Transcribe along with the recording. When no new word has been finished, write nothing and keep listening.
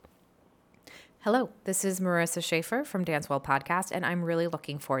Hello, this is Marissa Schaefer from Dancewell Podcast, and I'm really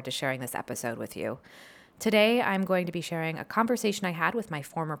looking forward to sharing this episode with you. Today, I'm going to be sharing a conversation I had with my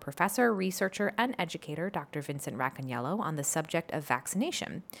former professor, researcher, and educator, Dr. Vincent Racaniello, on the subject of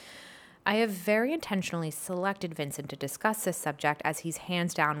vaccination. I have very intentionally selected Vincent to discuss this subject as he's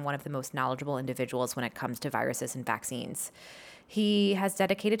hands down one of the most knowledgeable individuals when it comes to viruses and vaccines. He has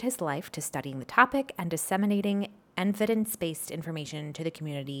dedicated his life to studying the topic and disseminating evidence-based information to the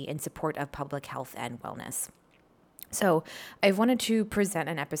community in support of public health and wellness. So I've wanted to present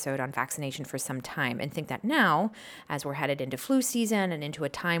an episode on vaccination for some time and think that now, as we're headed into flu season and into a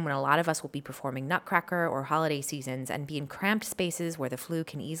time when a lot of us will be performing Nutcracker or holiday seasons and be in cramped spaces where the flu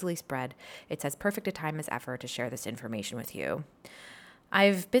can easily spread, it's as perfect a time as ever to share this information with you.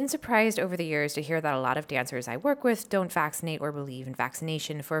 I've been surprised over the years to hear that a lot of dancers I work with don't vaccinate or believe in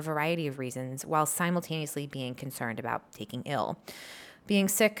vaccination for a variety of reasons, while simultaneously being concerned about taking ill. Being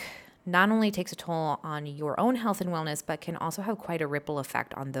sick not only takes a toll on your own health and wellness, but can also have quite a ripple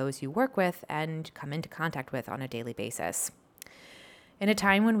effect on those you work with and come into contact with on a daily basis. In a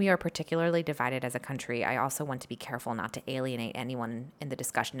time when we are particularly divided as a country, I also want to be careful not to alienate anyone in the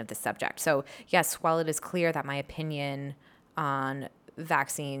discussion of this subject. So yes, while it is clear that my opinion on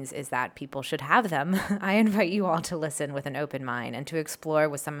vaccines is that people should have them, I invite you all to listen with an open mind and to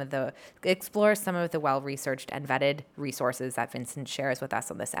explore some of the well-researched and vetted resources that Vincent shares with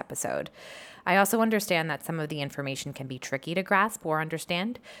us on this episode. I also understand that some of the information can be tricky to grasp or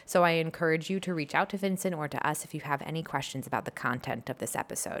understand, so I encourage you to reach out to Vincent or to us if you have any questions about the content of this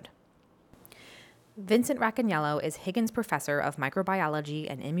episode. Vincent Racaniello is Higgins Professor of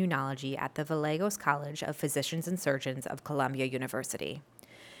Microbiology and Immunology at the Vallejos College of Physicians and Surgeons of Columbia University.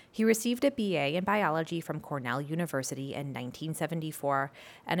 He received a BA in biology from Cornell University in 1974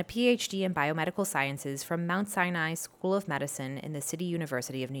 and a PhD in biomedical sciences from Mount Sinai School of Medicine in the City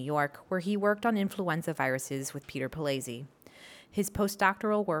University of New York, where he worked on influenza viruses with Peter Palese. His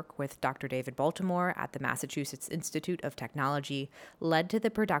postdoctoral work with Dr. David Baltimore at the Massachusetts Institute of Technology led to the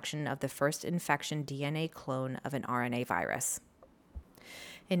production of the first infection DNA clone of an RNA virus.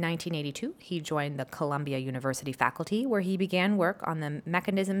 In 1982, he joined the Columbia University faculty, where he began work on the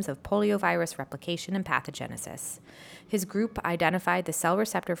mechanisms of poliovirus replication and pathogenesis. His group identified the cell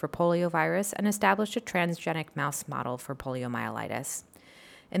receptor for poliovirus and established a transgenic mouse model for poliomyelitis.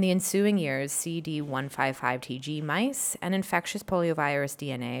 In the ensuing years, CD155TG mice and infectious poliovirus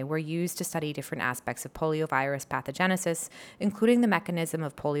DNA were used to study different aspects of poliovirus pathogenesis, including the mechanism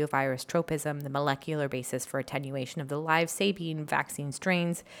of poliovirus tropism, the molecular basis for attenuation of the live Sabine vaccine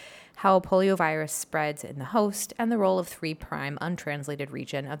strains, how poliovirus spreads in the host, and the role of 3' untranslated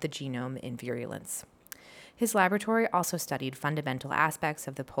region of the genome in virulence. His laboratory also studied fundamental aspects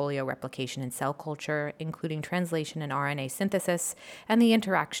of the polio replication in cell culture, including translation and RNA synthesis, and the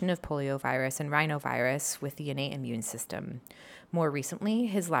interaction of poliovirus and rhinovirus with the innate immune system. More recently,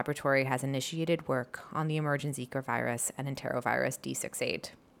 his laboratory has initiated work on the emergent Zika virus and enterovirus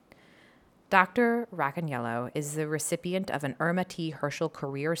D68. Dr. Racaniello is the recipient of an Irma T. Herschel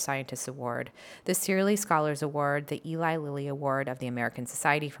Career Scientist Award, the Searle Scholars Award, the Eli Lilly Award of the American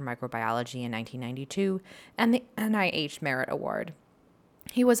Society for Microbiology in 1992, and the NIH Merit Award.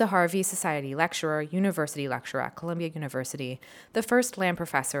 He was a Harvey Society lecturer, university lecturer at Columbia University, the first Lamb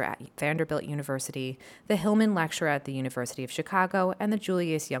Professor at Vanderbilt University, the Hillman Lecturer at the University of Chicago, and the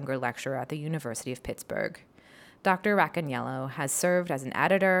Julius Younger Lecturer at the University of Pittsburgh. Dr. Racaniello has served as an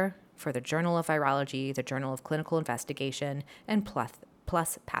editor for the Journal of Virology, the Journal of Clinical Investigation, and Plus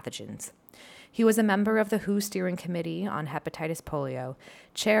Pathogens. He was a member of the WHO Steering Committee on Hepatitis Polio,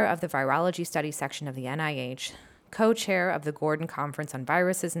 chair of the Virology Study Section of the NIH, co-chair of the Gordon Conference on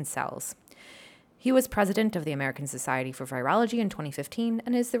Viruses and Cells. He was president of the American Society for Virology in 2015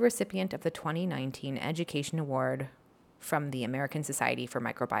 and is the recipient of the 2019 Education Award from the American Society for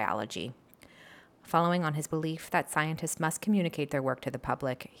Microbiology. Following on his belief that scientists must communicate their work to the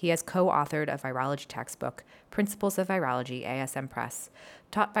public, he has co-authored a virology textbook, Principles of Virology, ASM Press,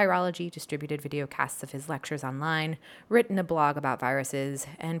 taught virology, distributed videocasts of his lectures online, written a blog about viruses,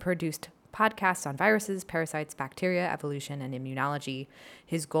 and produced podcasts on viruses, parasites, bacteria, evolution, and immunology.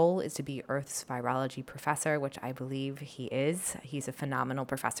 His goal is to be Earth's virology professor, which I believe he is. He's a phenomenal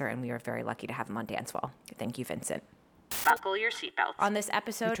professor, and we are very lucky to have him on Dancewell. Thank you, Vincent. Buckle your seatbelts. On this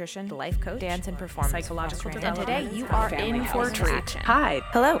episode, nutrition, life coach, dance and performance, psychological development, and today you are in for a treat. Hi.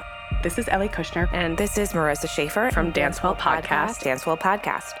 Hello. This is Ellie Kushner. And this is Marissa Schaefer from Dancewell Podcast. Dancewell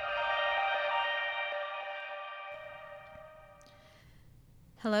Podcast.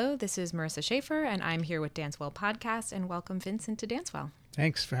 Hello, this is Marissa Schaefer, and I'm here with Dancewell Podcast, and welcome Vincent to Dancewell.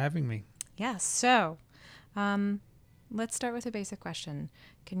 Thanks for having me. Yes, so Let's start with a basic question.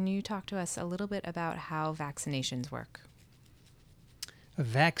 Can you talk to us a little bit about how vaccinations work? A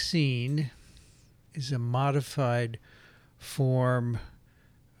vaccine is a modified form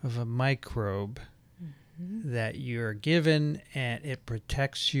of a microbe that you're given, and it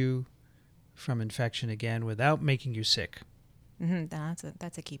protects you from infection again without making you sick.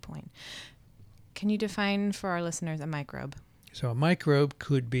 That's a key point. Can you define for our listeners a microbe? So a microbe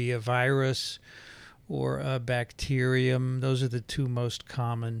could be a virus or a bacterium. Those are the two most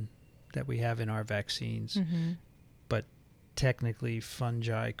common that we have in our vaccines. But technically,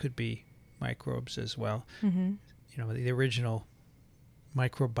 fungi could be microbes as well. You know, the original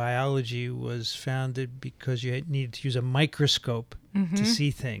microbiology was founded because you needed to use a microscope to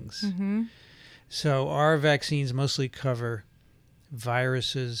see things. So our vaccines mostly cover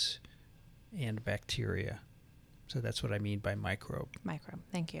viruses and bacteria. So that's what I mean by microbe. Microbe,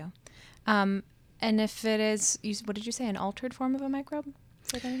 thank you. And if it is, what did you say, an altered form of a microbe?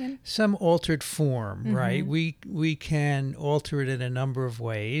 Say that again. Some altered form, right? We can alter it in a number of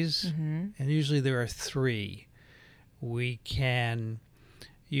ways, and usually there are three. We can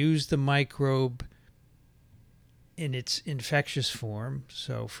use the microbe in its infectious form.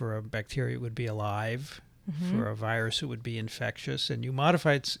 So for a bacteria, it would be alive. For a virus, it would be infectious. And you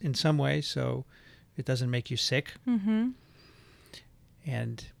modify it in some way so it doesn't make you sick.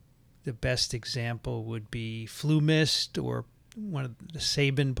 And the best example would be FluMist or one of the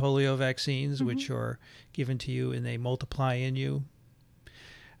Sabin polio vaccines, which are given to you and they multiply in you.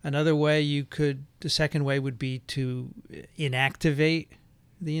 Another way the second way would be to inactivate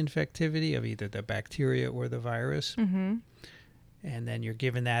the infectivity of either the bacteria or the virus. And then you're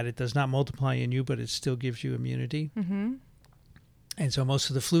given that. It does not multiply in you, but it still gives you immunity. And so most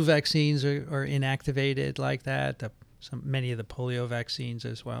of the flu vaccines are inactivated like that, many of the polio vaccines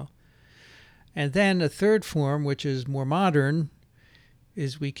as well. And then a third form, which is more modern,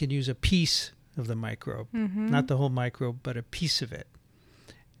 is we can use a piece of the microbe, not the whole microbe, but a piece of it.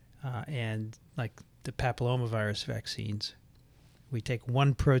 And like the papillomavirus vaccines, we take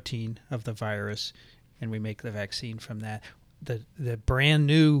one protein of the virus and we make the vaccine from that. The brand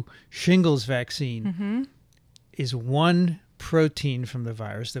new shingles vaccine is one protein from the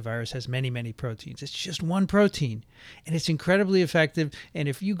virus. The virus has many, many proteins. It's just one protein, and it's incredibly effective. And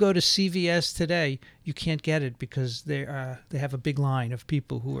if you go to CVS today, you can't get it because they have a big line of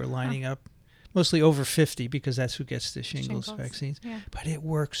people who are lining up, mostly over 50, because that's who gets the shingles vaccines. But it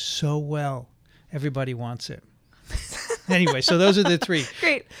works so well. Everybody wants it. Anyway, so those are the three.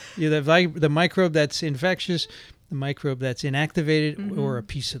 Great. You have the microbe that's infectious, the microbe that's inactivated, or a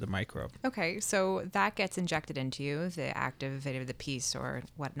piece of the microbe. Okay, so that gets injected into you, the activated the piece or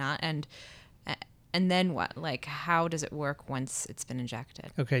whatnot, and then what? Like, how does it work once it's been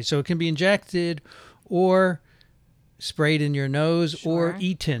injected? Okay, so it can be injected or sprayed in your nose or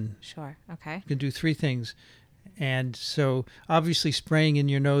eaten. Sure, okay. You can do three things. And so obviously spraying in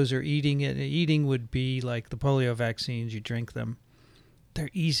your nose or eating it. Eating would be like the polio vaccines. You drink them. They're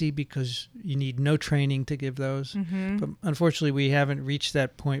easy because you need no training to give those. But unfortunately, we haven't reached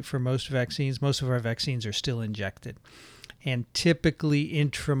that point for most vaccines. Most of our vaccines are still injected. And typically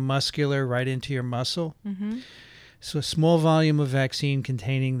intramuscular, right into your muscle. So a small volume of vaccine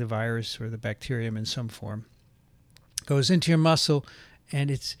containing the virus or the bacterium in some form goes into your muscle,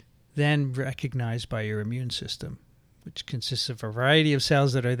 and it's then recognized by your immune system, which consists of a variety of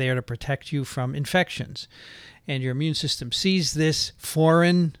cells that are there to protect you from infections. And your immune system sees this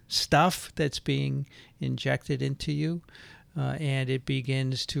foreign stuff that's being injected into you, and it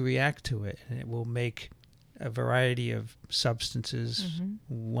begins to react to it. And it will make a variety of substances,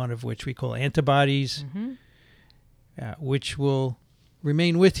 one of which we call antibodies, which will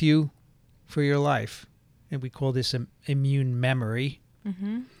remain with you for your life. And we call this immune memory.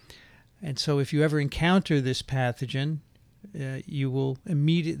 And so if you ever encounter this pathogen, your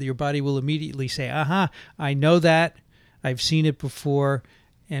body will immediately say, aha, I know that, I've seen it before,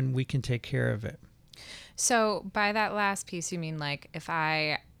 and we can take care of it. So by that last piece, you mean like if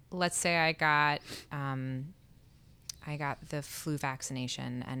let's say I got the flu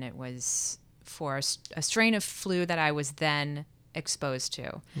vaccination and it was for a strain of flu that I was then exposed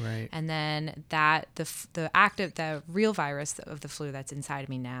to. Right. And then the real virus of the flu that's inside of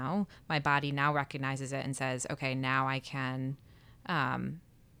me now, my body now recognizes it and says, okay, now I can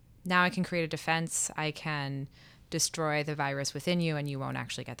create a defense. I can destroy the virus within you and you won't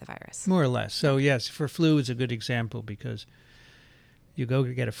actually get the virus. More or less. So yes, for flu it's a good example because you go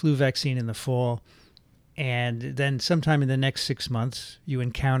to get a flu vaccine in the fall, and then sometime in the next 6 months you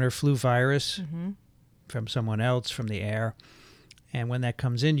encounter flu virus from someone else, from the air. And when that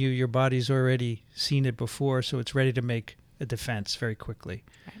comes in you, your body's already seen it before, so it's ready to make a defense very quickly.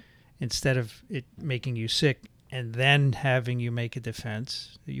 Right. Instead of it making you sick and then having you make a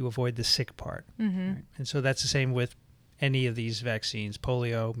defense, you avoid the sick part. Right? And so that's the same with any of these vaccines,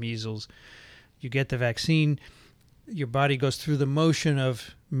 polio, measles. You get the vaccine, your body goes through the motion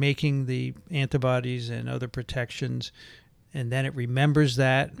of making the antibodies and other protections, and then it remembers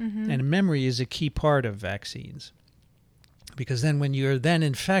that. And memory is a key part of vaccines, because then when you're then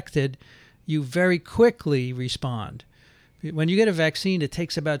infected, you very quickly respond. When you get a vaccine, it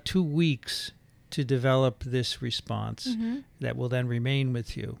takes about 2 weeks to develop this response that will then remain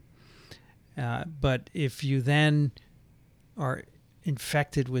with you. But if you then are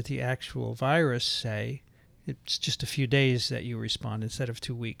infected with the actual virus, say, it's just a few days that you respond instead of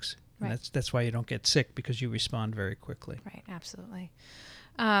 2 weeks. Right. And that's why you don't get sick, because you respond very quickly. Right, absolutely.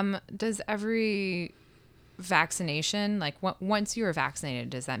 Does every vaccination, like once you are vaccinated,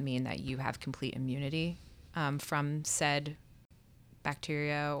 does that mean that you have complete immunity from said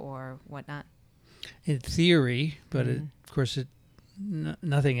bacteria or whatnot? In theory, but of course,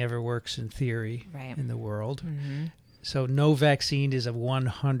 nothing ever works in theory Right. in the world. So no vaccine is a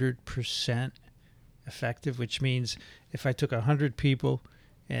 100% effective, which means if I took 100 people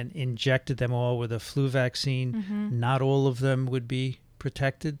and injected them all with a flu vaccine, not all of them would be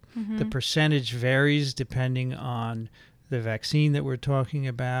protected. The percentage varies depending on the vaccine that we're talking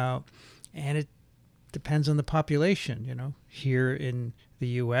about, and it depends on the population. You know, here in the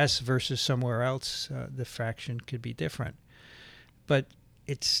U.S. versus somewhere else, the fraction could be different. But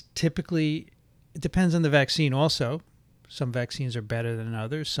it depends on the vaccine also. Some vaccines are better than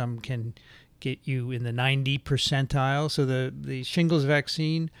others. Some can get you in the 90 percentile. So the shingles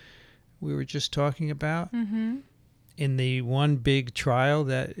vaccine we were just talking about, in the one big trial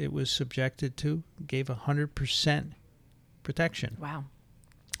that it was subjected to, gave 100% protection. Wow.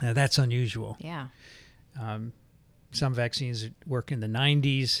 Now, that's unusual. Yeah. Some vaccines work in the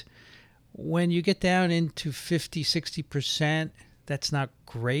 90s. When you get down into 50, 60%, that's not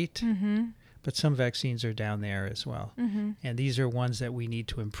great. But some vaccines are down there as well. And these are ones that we need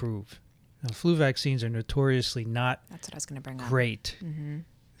to improve. Now, flu vaccines are notoriously not That's what I was going to bring up. great.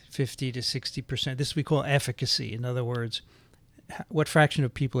 50 to 60%. This we call efficacy. In other words, what fraction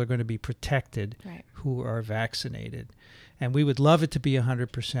of people are going to be protected Right. who are vaccinated? And we would love it to be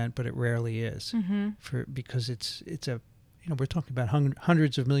 100%, but it rarely is, because it's we're talking about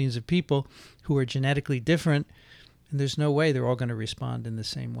hundreds of millions of people who are genetically different, and there's no way they're all going to respond in the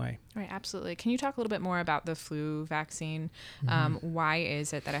same way. Right, absolutely. Can you talk a little bit more about the flu vaccine? Why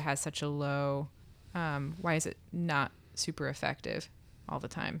is it that it has such a low, why is it not super effective all the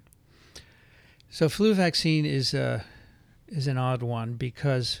time? So flu vaccine is an odd one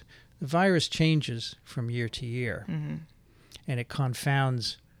because the virus changes from year to year, and it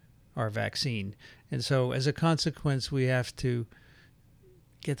confounds our vaccine. And so as a consequence, we have to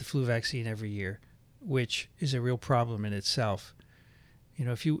get the flu vaccine every year, which is a real problem in itself. You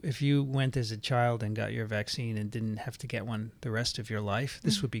know, if you went as a child and got your vaccine and didn't have to get one the rest of your life,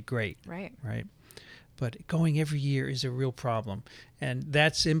 this would be great. Right. But going every year is a real problem. And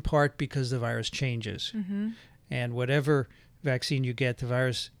that's in part because the virus changes. And whatever vaccine you get, the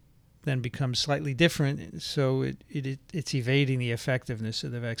virus then becomes slightly different. So it's evading the effectiveness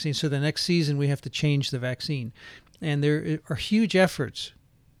of the vaccine. So the next season we have to change the vaccine. And there are huge efforts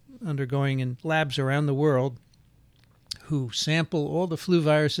undergoing in labs around the world who sample all the flu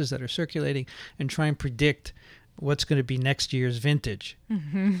viruses that are circulating and try and predict what's going to be next year's vintage.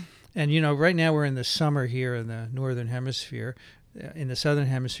 And, you know, right now we're in the summer here in the northern hemisphere. In the southern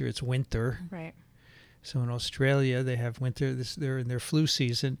hemisphere, it's winter. Right. So in Australia, they have winter. They're in their flu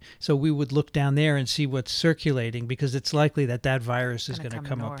season. So we would look down there and see what's circulating because it's likely that virus is going to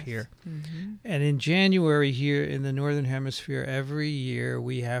come up here. And in January here in the northern hemisphere, every year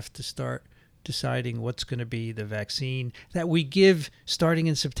we have to start deciding what's going to be the vaccine that we give starting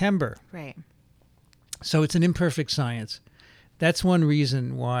in September. Right. So it's an imperfect science. That's one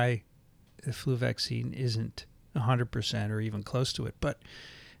reason why the flu vaccine isn't 100% or even close to it. But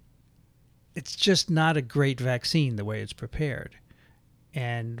it's just not a great vaccine the way it's prepared.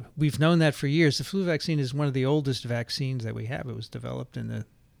 And we've known that for years. The flu vaccine is one of the oldest vaccines that we have. It was developed in the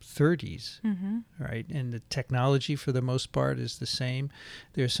 30s, right? And the technology for the most part is the same.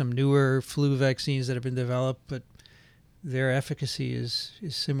 There's some newer flu vaccines that have been developed, but their efficacy is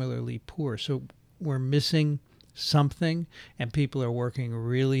similarly poor. So we're missing something, and people are working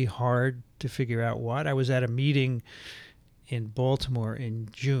really hard to figure out what. I was at a meeting in Baltimore in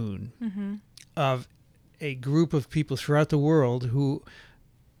June of a group of people throughout the world who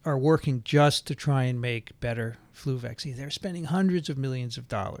are working just to try and make better flu vaccines. They're spending hundreds of millions of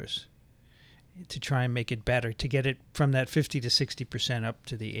dollars to try and make it better, to get it from that 50 to 60% up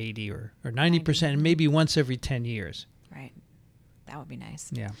to the 80 or 90%, and maybe once every 10 years. Right. That would be nice.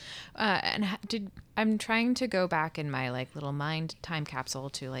 Yeah. I'm trying to go back in my like little mind time capsule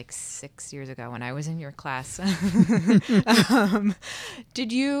to like 6 years ago when I was in your class.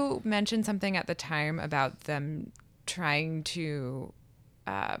 Did you mention something at the time about them trying to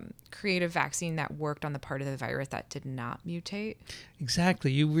create a vaccine that worked on the part of the virus that did not mutate?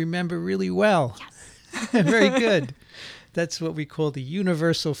 Exactly. You remember really well. Yes. Very good. That's what we call the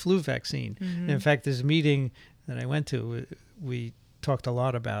universal flu vaccine. Mm-hmm. In fact, this meeting that I went to, we talked a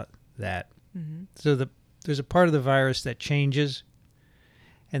lot about that. Mm-hmm. So there's a part of the virus that changes,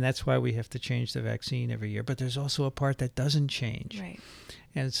 and that's why we have to change the vaccine every year. But there's also a part that doesn't change. Right.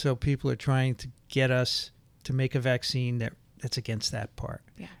 And so people are trying to get us to make a vaccine that's against that part.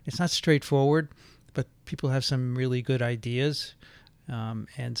 Yeah. It's not straightforward, but people have some really good ideas.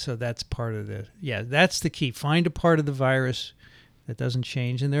 And so that's part of that's the key. Find a part of the virus that doesn't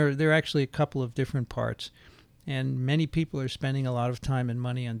change. And there are actually a couple of different parts. And many people are spending a lot of time and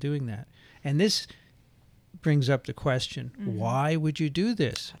money on doing that. And this brings up the question, why would you do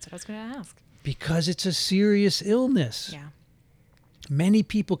this? That's what I was going to ask. Because it's a serious illness. Yeah. Many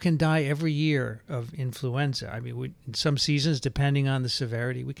people can die every year of influenza. I mean, in some seasons, depending on the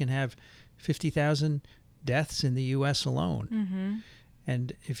severity, we can have 50,000 deaths in the U.S. alone. Mm-hmm.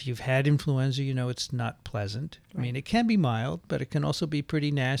 And if you've had influenza, you know it's not pleasant. Right. I mean, it can be mild, but it can also be pretty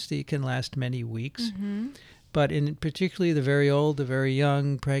nasty. It can last many weeks. Mm-hmm. But in particularly the very old, the very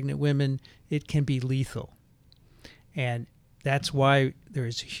young, pregnant women, it can be lethal. And that's why there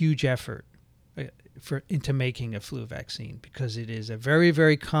is a huge effort into making a flu vaccine, because it is a very,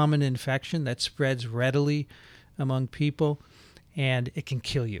 very common infection that spreads readily among people, and it can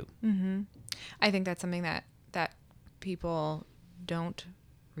kill you. Mm-hmm. I think that's something that people don't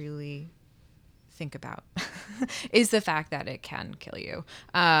really think about is the fact that it can kill you.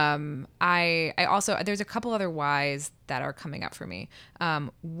 I also, there's a couple other whys that are coming up for me.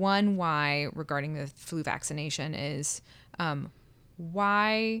 One why regarding the flu vaccination is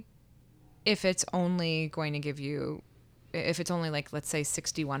why, if it's only going to give you, if it's only like, let's say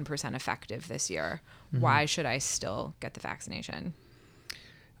 61% effective this year, why should I still get the vaccination?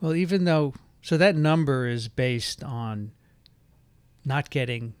 Well, even though, so that number is based on not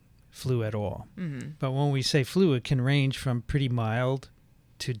getting flu at all. Mm-hmm. But when we say flu, it can range from pretty mild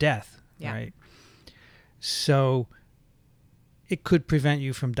to death, right? So it could prevent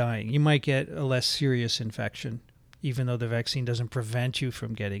you from dying. You might get a less serious infection, even though the vaccine doesn't prevent you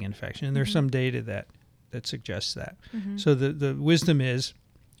from getting infection. And there's some data that suggests that. Mm-hmm. So the wisdom is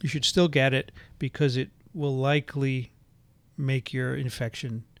you should still get it because it will likely make your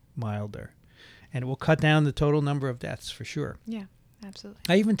infection milder. And it will cut down the total number of deaths for sure. Yeah. Absolutely.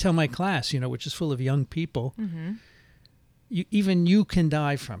 I even tell my class, which is full of young people, even you can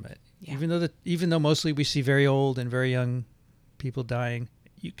die from it. Yeah. Even though mostly we see very old and very young people dying,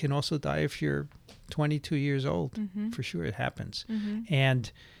 you can also die if you're 22 years old. Mm-hmm. For sure, it happens. Mm-hmm.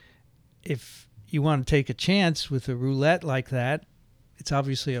 And if you want to take a chance with a roulette like that, it's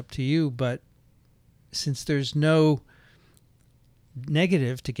obviously up to you. But since there's no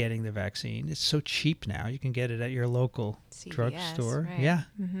negative to getting the vaccine, it's so cheap now. You can get it at your local CVS, drugstore. Right. Yeah.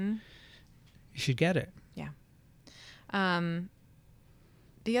 Mm-hmm. You should get it. Yeah.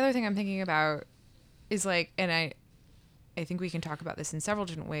 The other thing I'm thinking about is like, and I think we can talk about this in several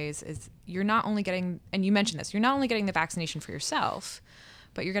different ways, is you're not only getting, and you mentioned this, you're not only getting the vaccination for yourself,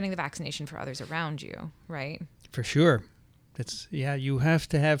 but you're getting the vaccination for others around you, right? For sure. You have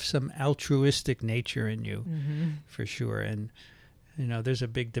to have some altruistic nature in you, for sure. And there's a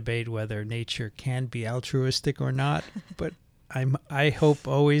big debate whether nature can be altruistic or not, but I hope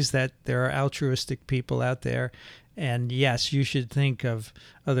always that there are altruistic people out there. And yes, you should think of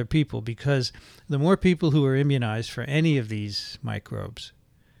other people, because the more people who are immunized for any of these microbes,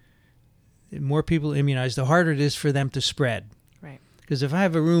 the more people immunized, the harder it is for them to spread. Right. Because if I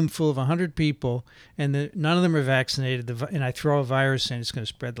have a room full of 100 people and none of them are vaccinated, and I throw a virus in, it's going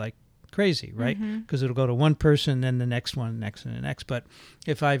to spread like crazy, right? Because it'll go to one person, then the next one, next and the next. But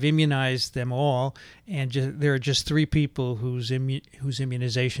if I've immunized them all, and there are just 3 people whose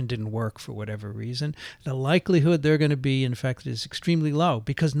immunization didn't work for whatever reason, the likelihood they're going to be infected is extremely low,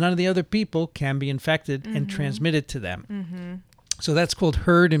 because none of the other people can be infected and transmit it to them. Mm-hmm. So that's called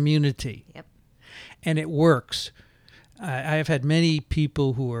herd immunity. Yep. And it works. I have had many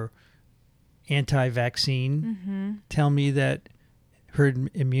people who are anti-vaccine tell me that herd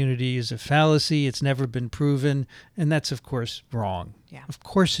immunity is a fallacy. It's never been proven. And that's, of course, wrong. Yeah. Of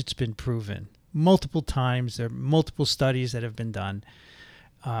course it's been proven multiple times. There are multiple studies that have been done.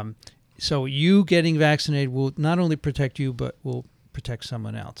 So you getting vaccinated will not only protect you, but will protect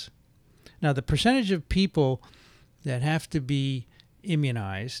someone else. Now, the percentage of people that have to be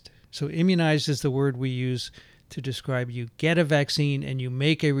immunized, so immunized is the word we use to describe you get a vaccine and you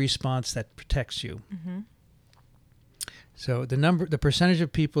make a response that protects you. Mm-hmm. So the percentage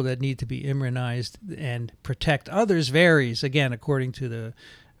of people that need to be immunized and protect others varies, again, according to the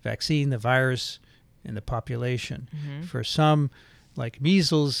vaccine, the virus, and the population. Mm-hmm. For some, like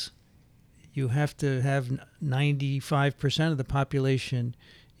measles, you have to have 95% of the population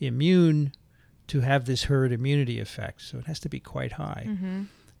immune to have this herd immunity effect. So it has to be quite high. Mm-hmm.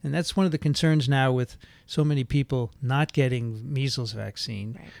 And that's one of the concerns now with so many people not getting measles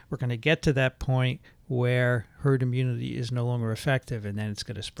vaccine. Right. We're going to get to that point where herd immunity is no longer effective, and then it's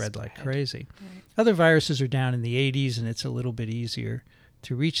going to spread like crazy. Right. Other viruses are down in the 80s, and it's a little bit easier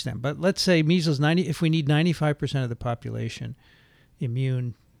to reach them. But let's say measles, if we need 95% of the population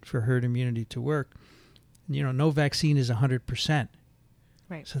immune for herd immunity to work, no vaccine is 100%.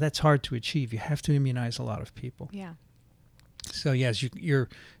 Right. So that's hard to achieve. You have to immunize a lot of people. Yeah. So yes, you're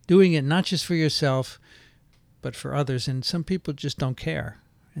doing it not just for yourself, but for others. And some people just don't care,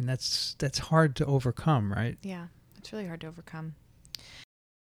 and that's hard to overcome, right? Yeah, it's really hard to overcome.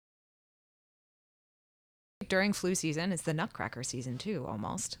 During flu season, it's the Nutcracker season too,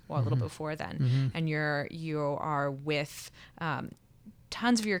 almost. Well, a little before then, and you are with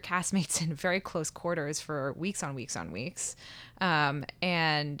tons of your castmates in very close quarters for weeks on weeks on weeks.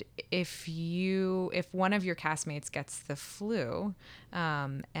 And if one of your castmates gets the flu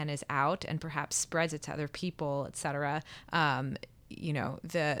and is out and perhaps spreads it to other people, et cetera,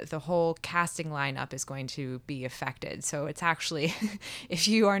 the whole casting lineup is going to be affected. So it's actually, if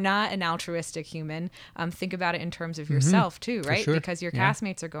you are not an altruistic human, think about it in terms of yourself too, right? Sure. Because your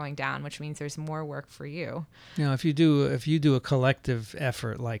castmates are going down, which means there's more work for you. If you do a collective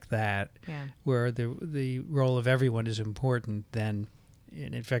effort like that, where the role of everyone is important, then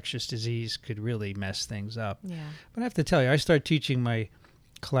an infectious disease could really mess things up. Yeah. But I have to tell you, I started teaching my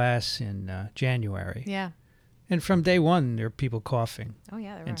class in January. Yeah. And from day one, there are people coughing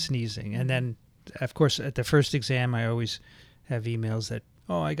and sneezing. And then, of course, at the first exam, I always have emails that,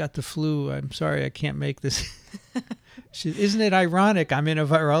 I got the flu. I'm sorry, I can't make this. Isn't it ironic? I'm in a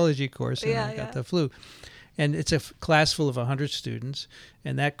virology course and I got the flu. And it's a class full of 100 students,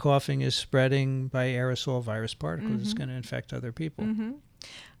 and that coughing is spreading by aerosol virus particles. It's going to infect other people. Mm-hmm.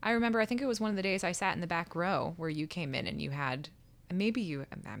 I remember, I think it was one of the days I sat in the back row where you came in and you had... maybe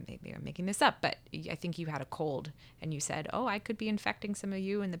I'm making this up, but I think you had a cold and you said, I could be infecting some of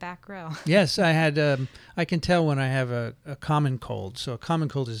you in the back row. Yes, I had, I can tell when I have a common cold. So a common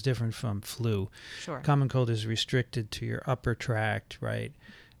cold is different from flu. Sure. Common cold is restricted to your upper tract, right?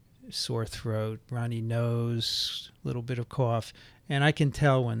 Sore throat, runny nose, little bit of cough. And I can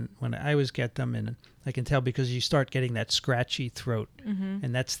tell when I always get them, and I can tell because you start getting that scratchy throat,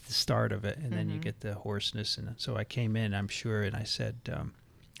 and that's the start of it. And then you get the hoarseness. And so I came in, I'm sure, and I said,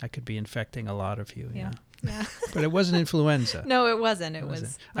 I could be infecting a lot of you. Yeah. But it wasn't influenza. No, it wasn't. It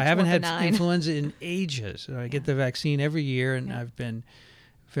was I haven't had benign. influenza in ages. I get the vaccine every year, and I've been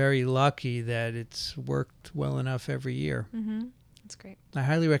very lucky that it's worked well enough every year. Mm-hmm. That's great. I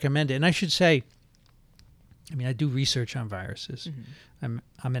highly recommend it. And I should say, I do research on viruses. I'm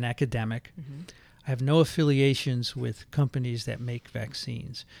an academic. I have no affiliations with companies that make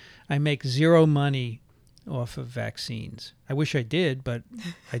vaccines. I make zero money off of vaccines. I wish I did, but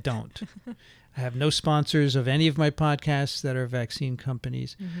I don't. I have no sponsors of any of my podcasts that are vaccine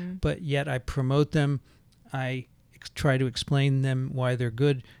companies, but yet I promote them. I try to explain them why they're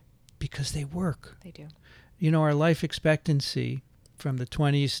good, because they work. They do. Our life expectancy from the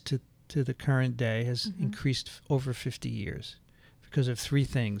 20s to the current day has increased over 50 years because of three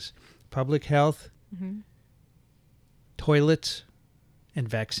things: public health, toilets, and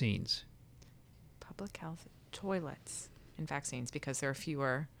vaccines. Public health, toilets, and vaccines, because there are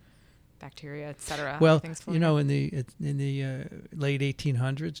fewer bacteria, et cetera. Well, in the late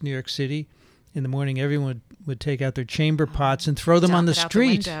 1800s, New York City, in the morning, everyone would take out their chamber pots and throw them on the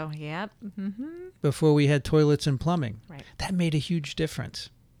street. Yep. Before we had toilets and plumbing. Right. That made a huge difference.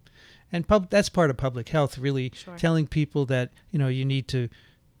 And that's part of public health, really telling people that, you need to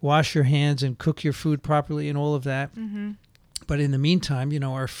wash your hands and cook your food properly and all of that. But in the meantime,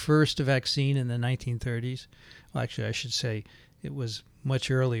 our first vaccine in the 1930s, well, actually, I should say it was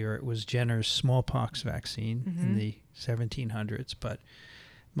much earlier. It was Jenner's smallpox vaccine in the 1700s, but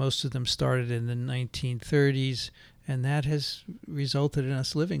most of them started in the 1930s, and that has resulted in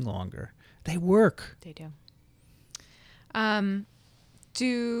us living longer. They work. They do.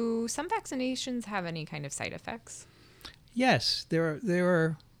 Do some vaccinations have any kind of side effects? Yes, there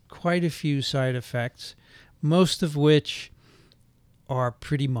are quite a few side effects, most of which are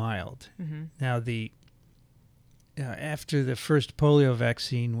pretty mild. Mm-hmm. Now, after the first polio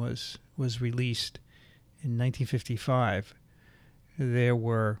vaccine was released in 1955, there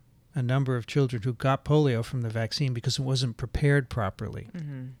were a number of children who got polio from the vaccine because it wasn't prepared properly.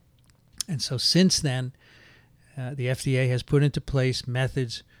 Mm-hmm. And so since then, the FDA has put into place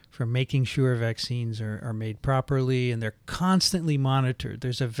methods for making sure vaccines are made properly, and they're constantly monitored.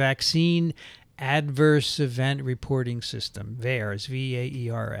 There's a vaccine adverse event reporting system, VAERS,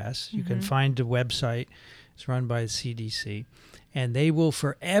 VAERS. You can find the website. It's run by the CDC. And they will,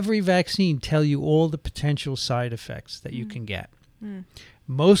 for every vaccine, tell you all the potential side effects that you can get. Mm.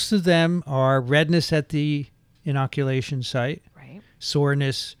 Most of them are redness at the inoculation site, Right.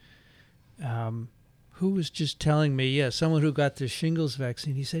 soreness. Who was just telling me, someone who got the shingles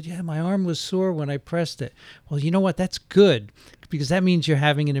vaccine, he said, my arm was sore when I pressed it. Well, you know what? That's good, because that means you're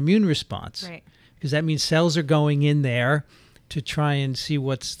having an immune response. Right. Because that means cells are going in there to try and see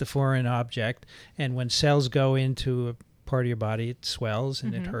what's the foreign object. And when cells go into a part of your body, it swells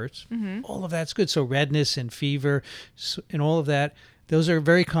and it hurts. Mm-hmm. All of that's good. So redness and fever and all of that, those are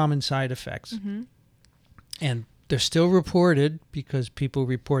very common side effects. Mm-hmm. And they're still reported because people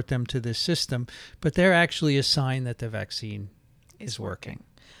report them to this system, but they're actually a sign that the vaccine is working.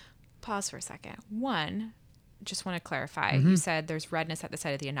 Pause for a second. One, just want to clarify. Mm-hmm. You said there's redness at the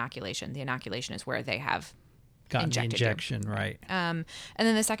site of the inoculation. The inoculation is where they have Gotten the injected you. injection, right. And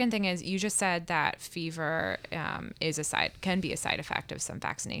then the second thing is, you just said that fever can be a side effect of some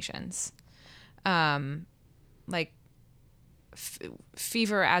vaccinations.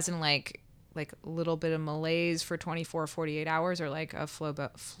 Fever as in like a little bit of malaise for 24 or 48 hours, or like a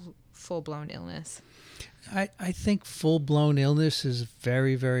full-blown illness? I think full-blown illness is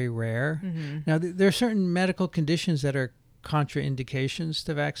very, very rare. Mm-hmm. Now, there are certain medical conditions that are contraindications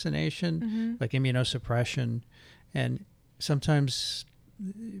to vaccination, like immunosuppression, and sometimes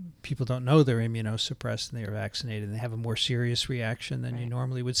people don't know they're immunosuppressed and they are vaccinated, and they have a more serious reaction than you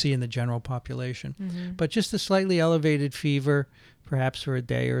normally would see in the general population. Mm-hmm. But just a slightly elevated fever, perhaps for a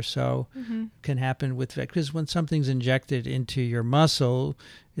day or so, can happen with because when something's injected into your muscle,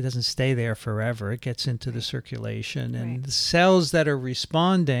 it doesn't stay there forever. It gets into the circulation, and the cells that are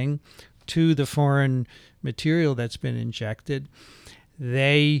responding to the foreign material that's been injected,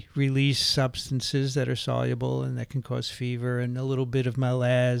 they release substances that are soluble and that can cause fever and a little bit of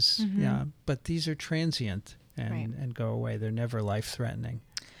malaise. Yeah, but these are transient and go away. They're never life-threatening.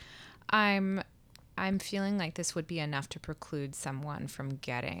 I'm feeling like this would be enough to preclude someone from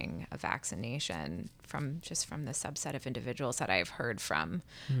getting a vaccination from the subset of individuals that I've heard from.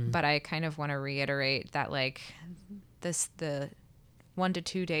 But I kind of want to reiterate that the 1 to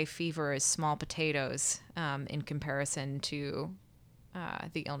 2 day fever is small potatoes in comparison to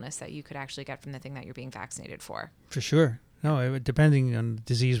the illness that you could actually get from the thing that you're being vaccinated for. For sure. No, depending on the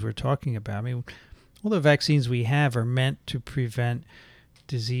disease we're talking about. I mean, all the vaccines we have are meant to prevent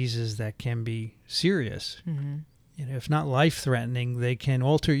diseases that can be serious. If not life-threatening, they can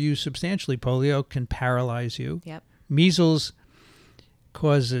alter you substantially. Polio can paralyze you. Yep. Measles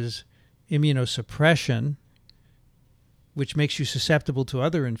causes immunosuppression, which makes you susceptible to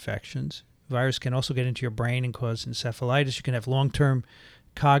other infections. Virus can also get into your brain and cause encephalitis. You can have long-term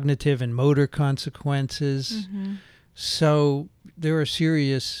cognitive and motor consequences. So there are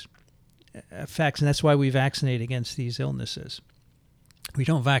serious effects, and that's why we vaccinate against these illnesses. We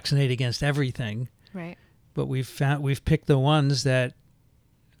don't vaccinate against everything, Right. but we've picked the ones that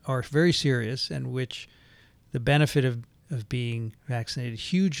are very serious and which the benefit of being vaccinated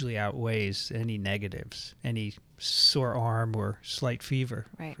hugely outweighs any negatives, any sore arm or slight fever,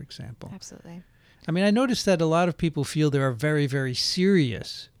 for example. Absolutely. I mean, I noticed that a lot of people feel there are very, very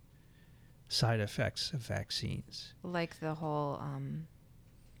serious side effects of vaccines. Like the whole,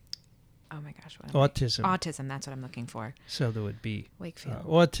 oh my gosh. Autism. Autism, that's what I'm looking for. So there would be Wakefield.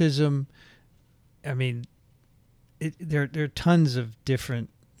 autism. I mean, there are tons of different,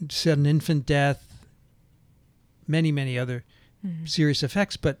 sudden infant death, many, many other serious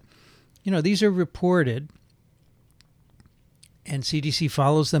effects. But, these are reported, and CDC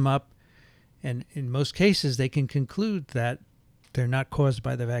follows them up. And in most cases, they can conclude that they're not caused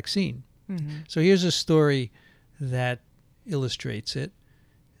by the vaccine. So here's a story that illustrates it.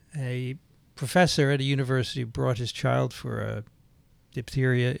 A professor at a university brought his child for a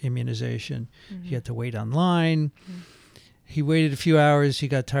diphtheria immunization. He had to wait online. He waited a few hours. He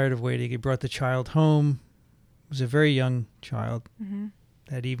got tired of waiting. He brought the child home was a very young child.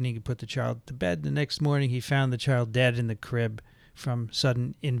 That evening, he put the child to bed. The next morning, he found the child dead in the crib from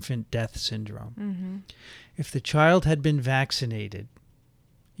sudden infant death syndrome. If the child had been vaccinated,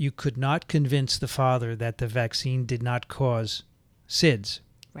 you could not convince the father that the vaccine did not cause SIDS.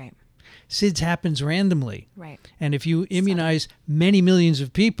 Right. SIDS happens randomly. Right. And if you immunize many millions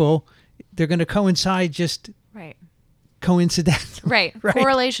of people, they're going to coincide just Right. coincidentally. Right. Right.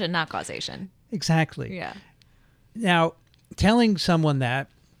 Correlation, not causation. Exactly. Yeah. Now, telling someone that,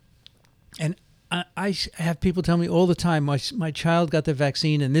 and I have people tell me all the time, my child got the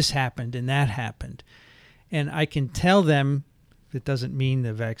vaccine and this happened and that happened. And I can tell them it doesn't mean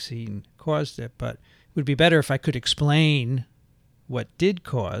the vaccine caused it, but it would be better if I could explain what did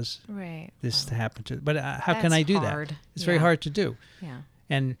cause Right. this to happen to. But how can I do hard. that? It's very hard to do. Yeah.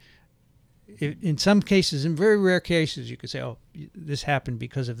 And in some cases, in very rare cases, you could say, oh, this happened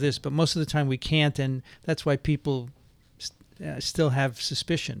because of this. But most of the time we can't, and that's why people still have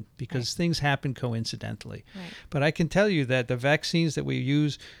suspicion, because things happen coincidentally. Right. But I can tell you that the vaccines that we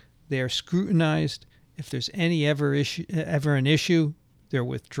use, they are scrutinized. If there's ever an issue, they're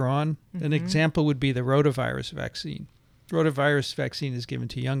withdrawn. An example would be the rotavirus vaccine. Rotavirus vaccine is given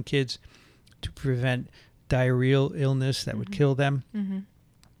to young kids to prevent diarrheal illness that would kill them.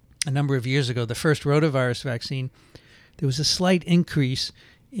 A number of years ago, the first rotavirus vaccine, there was a slight increase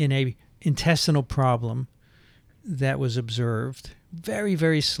in a intestinal problem that was observed, very,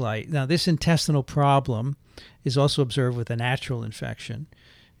 very slight. Now, this intestinal problem is also observed with a natural infection,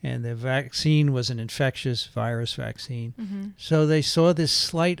 and the vaccine was an infectious virus vaccine. So they saw this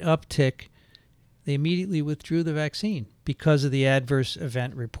slight uptick. They immediately withdrew the vaccine because of the adverse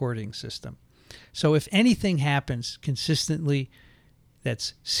event reporting system. So if anything happens consistently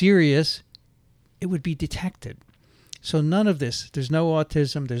that's serious, it would be detected. So none of this, there's no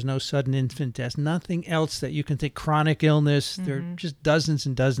autism, there's no sudden infant death, nothing else that you can think, chronic illness. There are just dozens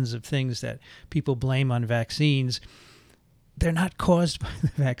and dozens of things that people blame on vaccines. They're not caused by the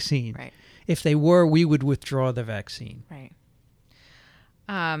vaccine. Right. If they were, we would withdraw the vaccine. Right.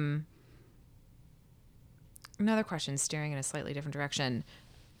 Another question, steering in a slightly different direction.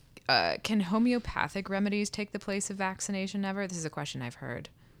 Can homeopathic remedies take the place of vaccination ever? This is a question I've heard.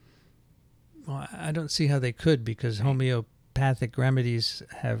 Well, I don't see how they could, because homeopathic remedies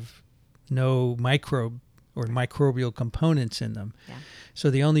have no microbe or microbial components in them. Yeah. So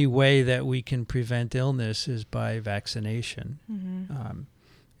the only way that we can prevent illness is by vaccination.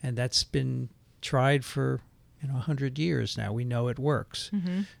 And that's been tried for 100 years now. We know it works.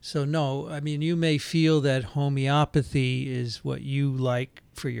 So no, I mean, you may feel that homeopathy is what you like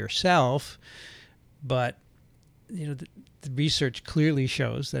for yourself, but the research clearly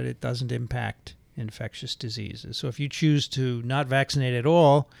shows that it doesn't impact infectious diseases. So if you choose to not vaccinate at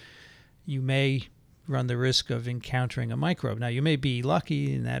all, you may run the risk of encountering a microbe. Now, you may be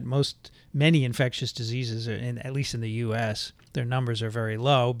lucky in that many infectious diseases, at least in the U.S., their numbers are very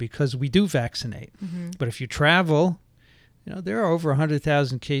low because we do vaccinate. But if you travel, there are over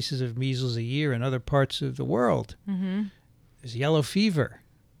 100,000 cases of measles a year in other parts of the world. There's yellow fever,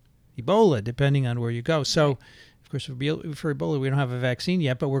 Ebola, depending on where you go. So, of course, for Ebola, we don't have a vaccine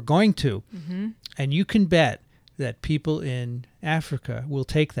yet, but we're going to. And you can bet that people in Africa will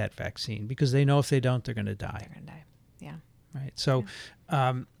take that vaccine because they know if they don't, they're going to die. They're going to die. Yeah. Right. So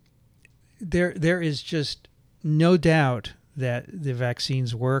there is just no doubt that the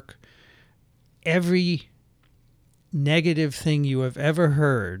vaccines work. Every negative thing you have ever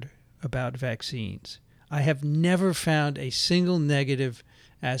heard about vaccines, I have never found a single negative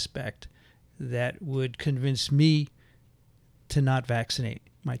aspect that would convince me to not vaccinate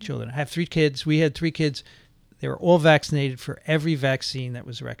my children. I have 3 kids. We had 3 kids. They were all vaccinated for every vaccine that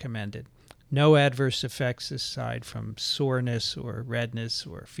was recommended. No adverse effects aside from soreness or redness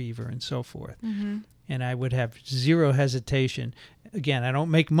or fever and so forth. And I would have zero hesitation. Again, I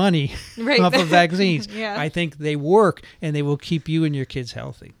don't make money off of vaccines. I think they work and they will keep you and your kids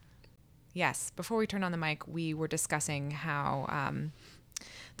healthy. Yes. Before we turn on the mic, we were discussing how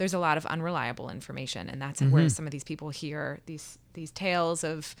there's a lot of unreliable information, and that's where some of these people hear these tales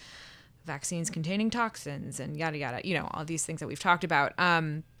of vaccines containing toxins and yada yada, all these things that we've talked about.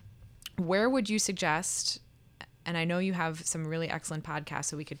 Where would you suggest, and I know you have some really excellent podcasts,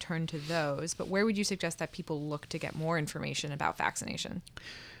 so we could turn to those, but where would you suggest that people look to get more information about vaccines?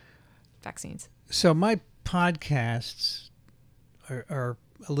 So my podcasts are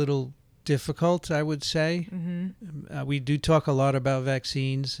a little difficult, I would say. We do talk a lot about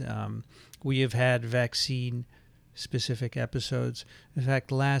vaccines. We have had vaccine-specific episodes. In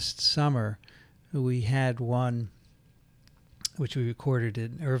fact, last summer, we had one which we recorded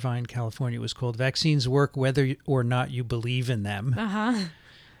in Irvine, California. It was called Vaccines Work Whether or Not You Believe in Them. Uh-huh.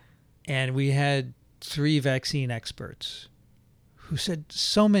 And we had 3 vaccine experts who said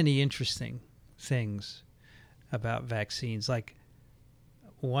so many interesting things about vaccines. Like,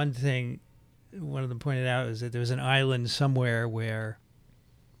 one thing one of them pointed out is that there was an island somewhere where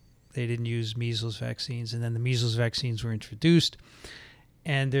they didn't use measles vaccines, and then the measles vaccines were introduced,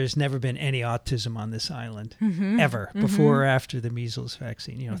 and there's never been any autism on this island ever before or after the measles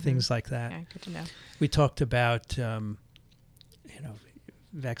vaccine, things like that. Yeah, good to know. We talked about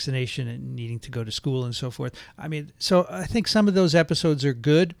vaccination and needing to go to school and so forth. I mean, so I think some of those episodes are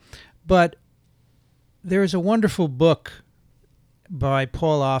good, but there is a wonderful book by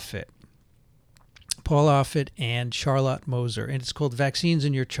Paul Offit and Charlotte Moser, and it's called Vaccines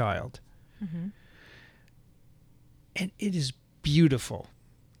in Your Child. And it is beautiful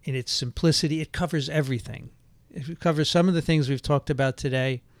in its simplicity. It covers everything. It covers some of the things we've talked about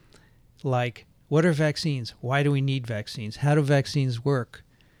today, like what are vaccines? Why do we need vaccines? How do vaccines work?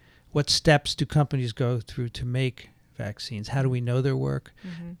 What steps do companies go through to make vaccines? How do we know their work?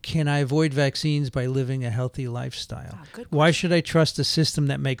 Can I avoid vaccines by living a healthy lifestyle? Why should I trust a system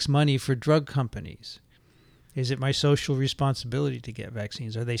that makes money for drug companies? Is it my social responsibility to get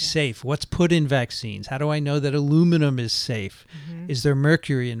vaccines? Are they safe? What's put in vaccines? How do I know that aluminum is safe? Is there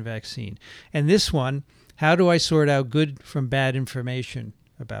mercury in vaccine? And this one, how do I sort out good from bad information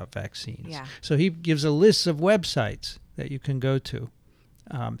about vaccines? Yeah. So he gives a list of websites that you can go to.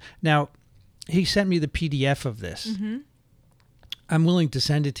 Now, he sent me the PDF of this. I'm willing to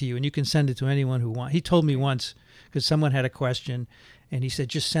send it to you, and you can send it to anyone who wants. He told me once, because someone had a question, and he said,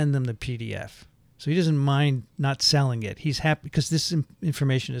 just send them the PDF. So he doesn't mind not selling it. He's happy because this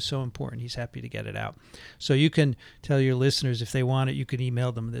information is so important. He's happy to get it out. So you can tell your listeners if they want it, you can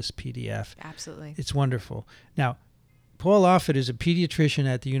email them this PDF. Absolutely. It's wonderful. Now, Paul Offit is a pediatrician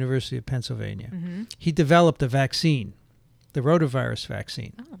at the University of Pennsylvania. He developed a vaccine, the rotavirus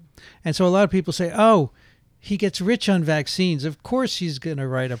vaccine. And so a lot of people say, oh, he gets rich on vaccines. Of course he's going to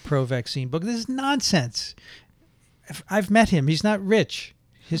write a pro-vaccine book. This is nonsense. I've met him. He's not rich.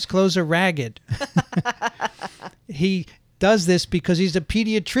 His clothes are ragged. He does this because he's a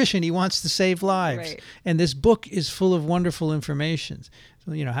pediatrician. He wants to save lives. Right. And this book is full of wonderful information.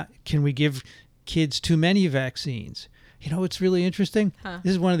 So, how, can we give kids too many vaccines? What's really interesting?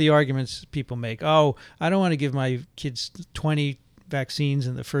 This is one of the arguments people make. Oh, I don't want to give my kids 20 vaccines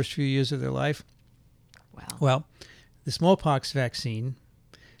in the first few years of their life. Well, the smallpox vaccine,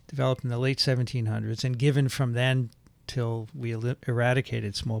 developed in the late 1700s and given from then till we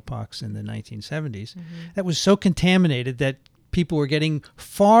eradicated smallpox in the 1970s, that was so contaminated that people were getting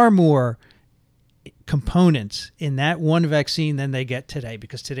far more components in that one vaccine than they get today,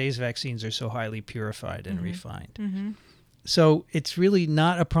 because today's vaccines are so highly purified and refined. So it's really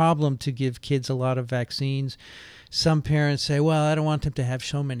not a problem to give kids a lot of vaccines. Some parents say, well, I don't want them to have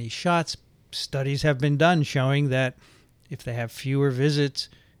so many shots. Studies have been done showing that if they have fewer visits,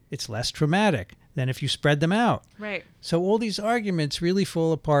 it's less traumatic than if you spread them out. Right. So all these arguments really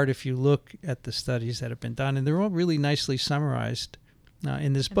fall apart if you look at the studies that have been done, and they're all really nicely summarized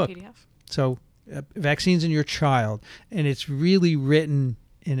in this book. PDF. So Vaccines in Your Child, and it's really written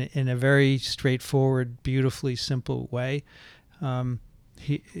in a very straightforward, beautifully simple way.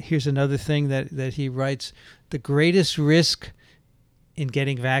 Here's another thing that he writes: the greatest risk in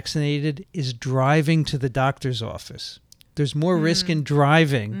getting vaccinated is driving to the doctor's office. There's more risk in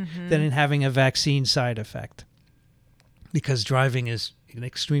driving than in having a vaccine side effect, because driving is an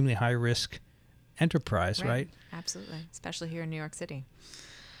extremely high risk enterprise, right? Absolutely, especially here in New York City.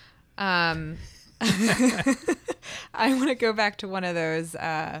 I want to go back to one of those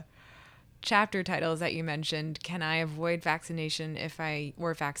chapter titles that you mentioned. Can I avoid vaccination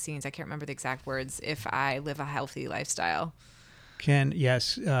or vaccines? I can't remember the exact words. If I live a healthy lifestyle.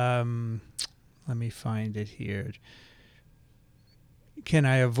 Yes. Let me find it here. Can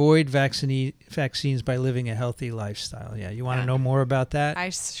I avoid vaccines by living a healthy lifestyle? Yeah. You want to know more about that? I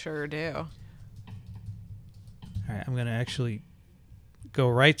sure do. All right. I'm going to actually go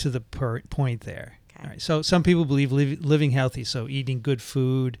right to the point there. Okay. All right. So some people believe living healthy, so eating good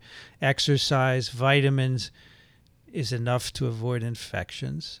food, exercise, vitamins is enough to avoid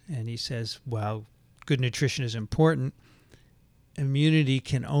infections. And he says, well, good nutrition is important. Immunity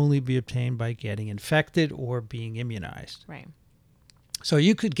can only be obtained by getting infected or being immunized. Right. So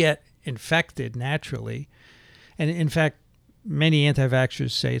you could get infected naturally. And in fact, many anti-vaxxers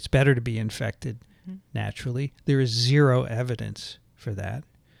say it's better to be infected naturally. There is zero evidence for that,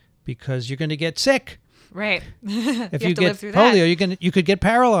 because you're going to get sick. Right. If you get polio, you could get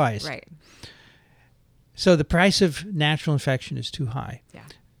paralyzed. Right. So the price of natural infection is too high. Yeah.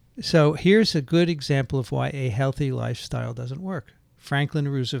 So here's a good example of why a healthy lifestyle doesn't work. Franklin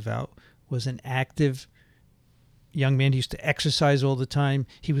Roosevelt was an active young man. He used to exercise all the time.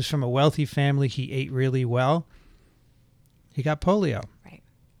 He was from a wealthy family. He ate really well. He got polio. Right.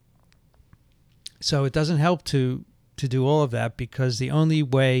 So it doesn't help to do all of that, because the only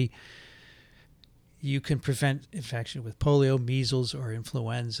way you can prevent infection with polio, measles, or